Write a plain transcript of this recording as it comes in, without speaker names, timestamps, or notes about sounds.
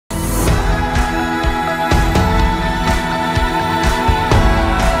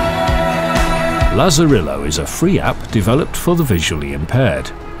Lazarillo is a free app developed for the visually impaired.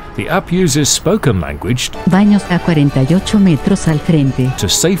 The app uses spoken language Baños a 48 metros al frente. to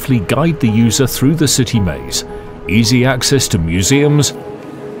safely guide the user through the city maze. Easy access to museums,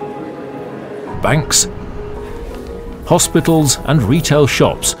 banks, hospitals and retail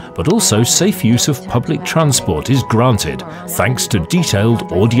shops, but also safe use of public transport is granted thanks to detailed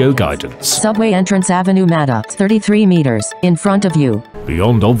audio guidance. Subway entrance Avenue Mata, 33 meters, in front of you.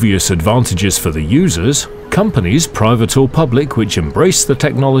 Beyond obvious advantages for the users, companies, private or public, which embrace the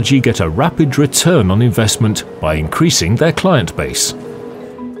technology get a rapid return on investment by increasing their client base.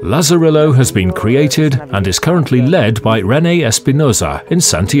 Lazarillo has been created and is currently led by René Espinosa in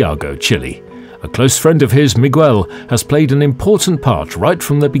Santiago, Chile. A close friend of his, Miguel, has played an important part right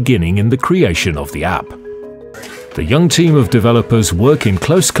from the beginning in the creation of the app. The young team of developers work in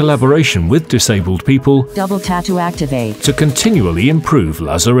close collaboration with disabled people Double tap to activate. to continually improve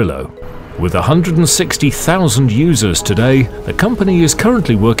Lazarillo. With 160,000 users today, the company is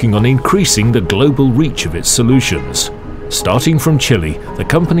currently working on increasing the global reach of its solutions. Starting from Chile, the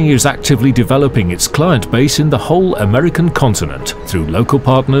company is actively developing its client base in the whole American continent through local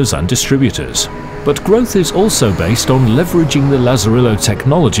partners and distributors. But growth is also based on leveraging the Lazarillo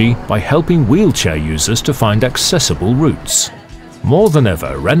technology by helping wheelchair users to find accessible routes. More than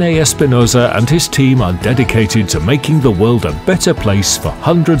ever, René Espinosa and his team are dedicated to making the world a better place for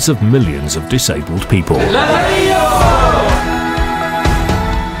hundreds of millions of disabled people. Lazarillo!